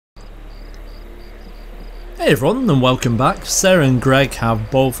Hey everyone and welcome back. Sarah and Greg have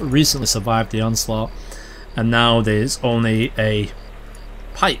both recently survived the onslaught and now there's only a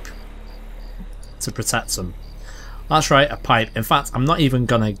pipe to protect them. That's right, a pipe. In fact, I'm not even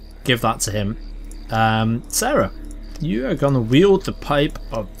gonna give that to him. Sarah, you are gonna wield the pipe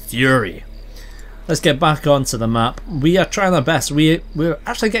of fury. Let's get back onto the map. We are trying our best. We're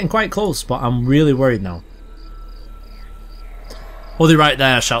actually getting quite close, but I'm really worried now. Hold it right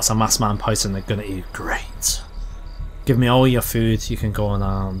there, shouts a masked man pointing a gun at you. Great. Give me all your food, you can go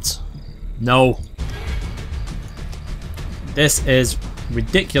unarmed. No. This is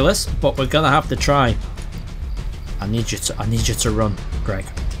ridiculous, but we're gonna have to try. I need you to run, Greg.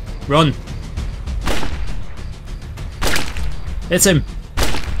 Run! Hit him!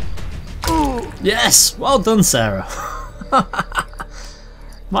 Yes! Well done, Sarah.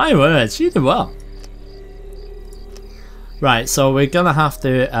 My word, she did well. Right, so we're gonna have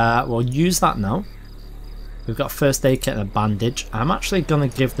to, we'll use that now. We've got a first aid kit and a bandage. I'm actually gonna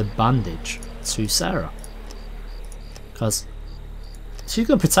give the bandage to Sarah. Because she's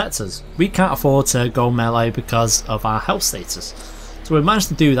gonna protect us. We can't afford to go melee because of our health status. So we managed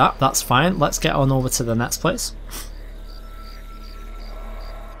to do that, that's fine. Let's get on over to the next place.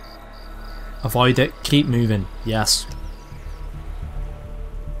 Avoid it, keep moving, yes.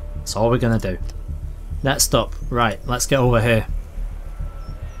 That's all we're gonna do. Next up, right, let's get over here.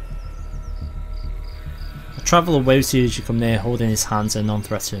 A traveller waves you as you come near, holding his hands in a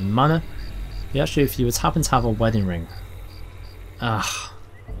non-threatening manner. He asks you if you would happen to have a wedding ring. Ah.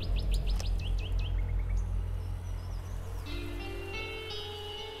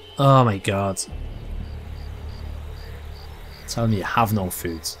 Oh my god. Tell me you have no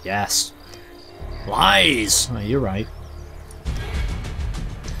food. Yes. Lies! Oh, you're right.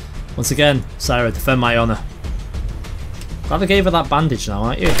 Once again, Sarah, defend my honour. Glad I gave her that bandage now,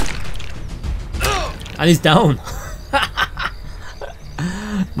 aren't you? And he's down!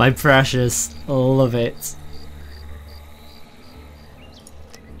 My precious. Love it.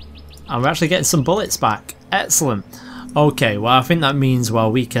 And we're actually getting some bullets back. Excellent. Okay, well I think that means, well,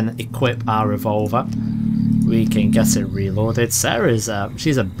 we can equip our revolver. We can get it reloaded. Sarah's,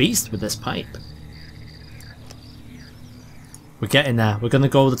 she's a beast with this pipe. We're getting there. We're going to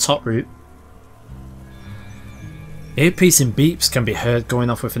go the top route. Ear-piercing beeps can be heard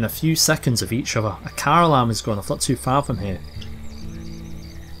going off within a few seconds of each other. A car alarm is going off not too far from here.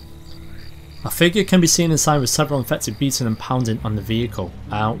 A figure can be seen inside with several infected beating and pounding on the vehicle.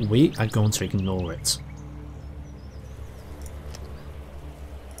 We are going to ignore it.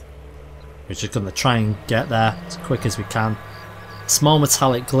 We're just going to try and get there as quick as we can. Small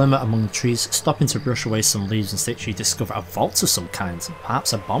metallic glimmer among the trees, stopping to brush away some leaves and sticks. You discover a vault of some kind,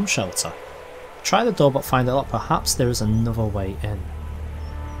 perhaps a bomb shelter. Try the door but find out that perhaps there is another way in.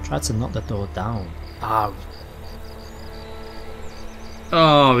 Try to knock the door down.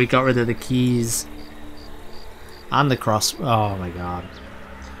 Oh, we got rid of the keys. And the cross. Oh my god.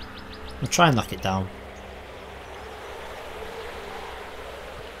 I'll try and knock it down.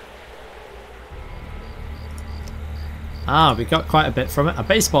 We got quite a bit from it. A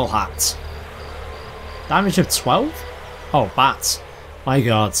baseball hat. Damage of 12? Oh, bats. My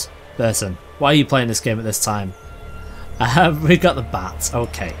god. Burton, why are you playing this game at this time? We got the bat.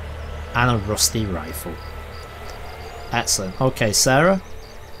 Okay. And a rusty rifle. Excellent. Okay, Sarah.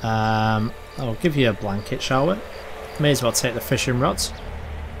 I'll give you a blanket, shall we? May as well take the fishing rods.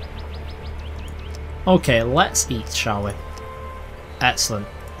 Okay, let's eat, shall we? Excellent.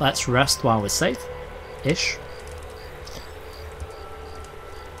 Let's rest while we're safe. Ish.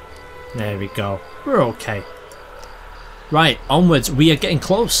 There we go. We're okay. Right, onwards. We are getting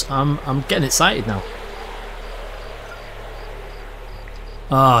close. I'm getting excited now.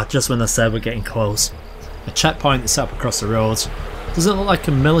 Ah, just when I said we're getting close. A checkpoint is set up across the road. Doesn't look like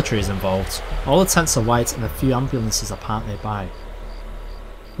a military is involved. All the tents are white and a few ambulances are parked nearby.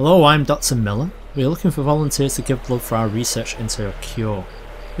 Hello, I'm Dr. Miller. We are looking for volunteers to give blood for our research into a cure.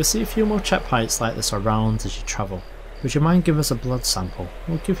 You'll see a few more checkpoints like this around as you travel. Would you mind giving us a blood sample?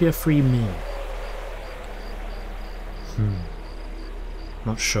 We'll give you a free meal.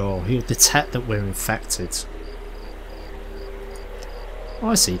 Not sure. He'll detect that we're infected. Oh,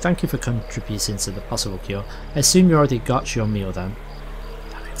 I see. Thank you for contributing to the possible cure. I assume you already got your meal then.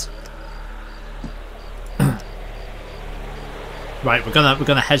 Damn it. Right, we're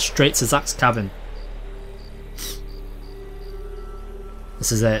gonna head straight to Zach's cabin.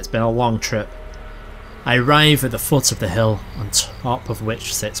 This is it. It's been a long trip. I arrive at the foot of the hill, on top of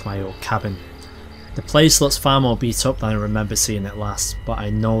which sits my old cabin. The place looks far more beat up than I remember seeing it last, but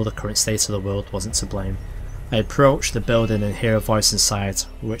I know the current state of the world wasn't to blame. I approach the building and hear a voice inside,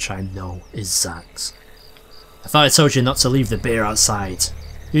 which I know is Zach's. I thought I told you not to leave the beer outside.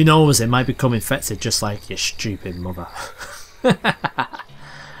 Who knows, it might become infected just like your stupid mother.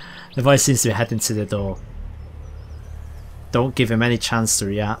 The voice seems to be heading to the door. Don't give him any chance to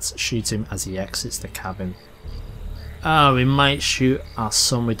react. Shoot him as he exits the cabin. Oh, we might shoot our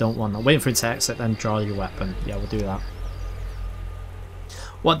son, we don't want that. Wait for him to exit, then draw your weapon. Yeah, we'll do that.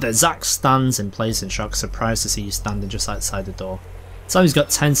 What the? Zack stands in place in shock, surprised to see you standing just outside the door. So he's got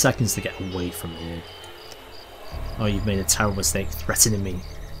 10 seconds to get away from here. Oh, you've made a terrible mistake threatening me.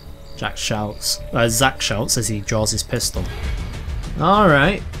 Zack shouts as he draws his pistol.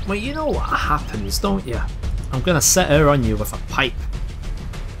 Alright, well you know what happens, don't you? I'm gonna set her on you with a pipe.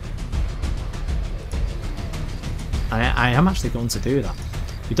 I am actually going to do that.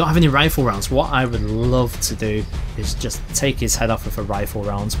 We don't have any rifle rounds. What I would love to do is just take his head off with a rifle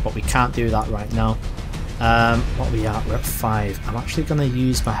round, but we can't do that right now. What we are, we're at 5. I'm actually going to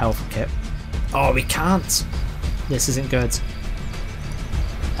use my health kit. Oh, we can't. This isn't good.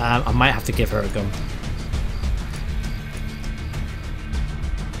 I might have to give her a gun.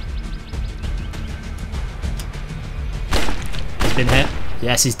 He's been hit.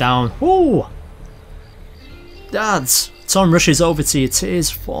 Yes, he's down. Ooh! Dads! Tom rushes over to you, tears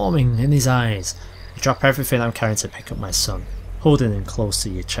forming in his eyes. You drop everything I'm carrying to pick up my son, holding him close to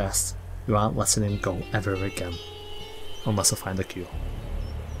your chest. You aren't letting him go ever again. Unless I find a cure.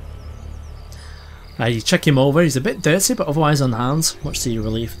 You check him over, he's a bit dirty but otherwise unharmed, much to your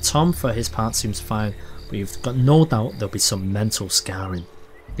relief. Tom for his part seems fine, but you've got no doubt there'll be some mental scarring.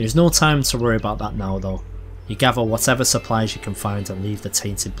 There's no time to worry about that now though. You gather whatever supplies you can find and leave the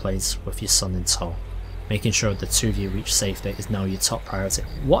tainted place with your son in tow. Making sure the two of you reach safety is now your top priority.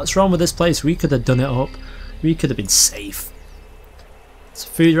 What's wrong with this place? We could have done it up. We could have been safe. So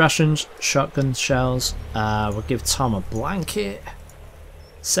food rations, shotgun shells. We'll give Tom a blanket.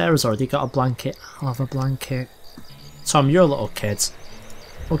 Sarah's already got a blanket. I'll have a blanket. Tom, you're a little kid.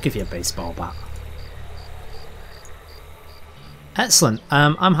 We'll give you a baseball bat. Excellent.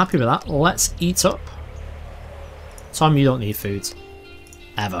 I'm happy with that. Let's eat up. Tom, you don't need food.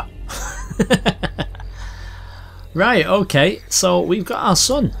 Ever. Right, okay, so we've got our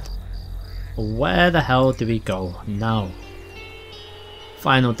son. Where the hell do we go now?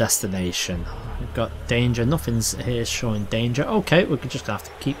 Final destination. We've got danger. Nothing's here showing danger. Okay, we're just going to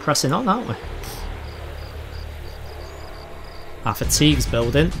have to keep pressing on, aren't we? Our fatigue's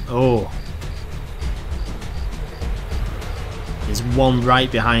building. Oh. There's one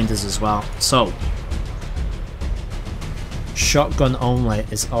right behind us as well. So, shotgun only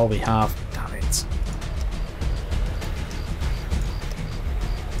is all we have. Damn it.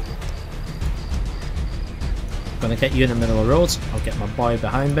 Gonna get you in the middle of the road. I'll get my boy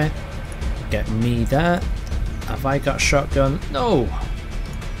behind me. Get me there. Have I got a shotgun? No.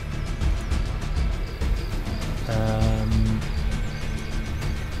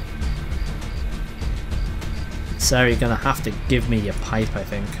 Sarah, you're gonna have to give me your pipe, I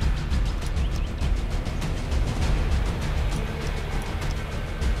think.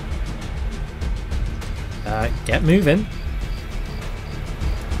 Get moving.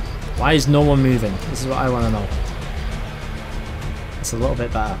 Why is no one moving? This is what I want to know. It's a little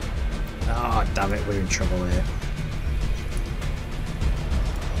bit better. Oh, damn it, we're in trouble here.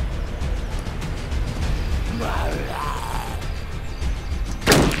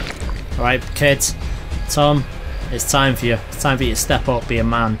 Alright, kids. Tom, it's time for you. It's time for you to step up, be a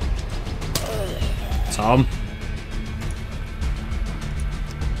man. Tom.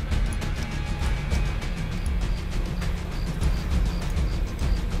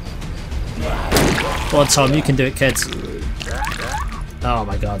 Go on, Tom, you can do it, kids. Oh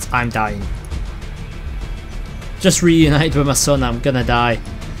my god, I'm dying. Just reunited with my son, I'm gonna die.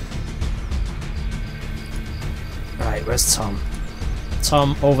 Right, where's Tom?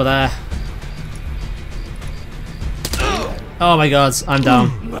 Tom, over there. Oh my god, I'm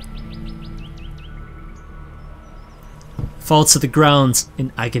down. Fall to the ground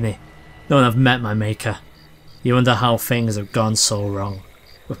in agony, knowing I've met my maker. You wonder how things have gone so wrong.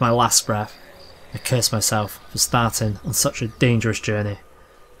 With my last breath, I curse myself for starting on such a dangerous journey,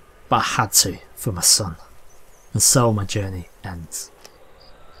 but I had to for my son, and so my journey ends.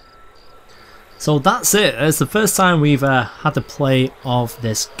 So that's it. It's the first time we've had a play of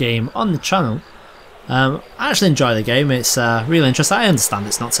this game on the channel. I actually enjoy the game. It's really interesting. I understand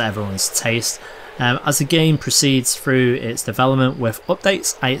it's not to everyone's taste. As the game proceeds through its development with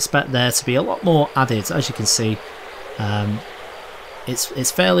updates, I expect there to be a lot more added. As you can see,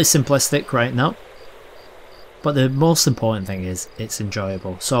 it's fairly simplistic right now, but the most important thing is it's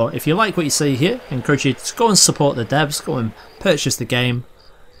enjoyable. So if you like what you see here, I encourage you to go and support the devs, go and purchase the game,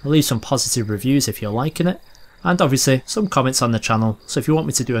 leave some positive reviews if you're liking it, and obviously some comments on the channel. So if you want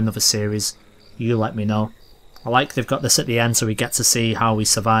me to do another series, you let me know. I like they've got this at the end so we get to see how we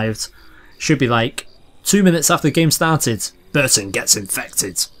survived. Should be like 2 minutes after the game started, Burton gets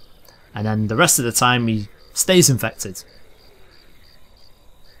infected. And then the rest of the time he stays infected.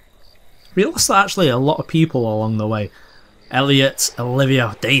 We lost actually a lot of people along the way. Elliot,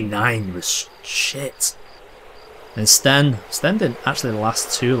 Olivia, day 9 was shit. And Sten didn't actually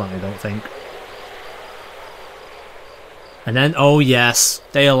last too long, I don't think. And then, oh yes,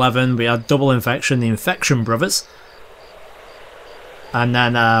 day 11 we had double infection, the Infection Brothers. And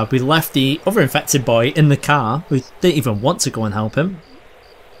then we left the other infected boy in the car. We didn't even want to go and help him.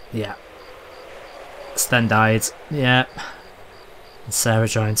 Yeah. Sten died. Yeah. And Sarah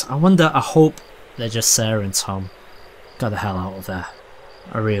joined. I hope they're just Sarah and Tom. Got the hell out of there.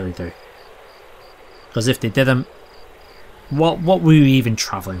 I really do. Because if they didn't, what were we even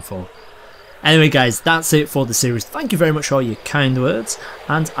travelling for? Anyway guys, that's it for the series. Thank you very much for all your kind words,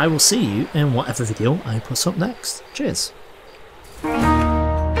 and I will see you in whatever video I put up next. Cheers.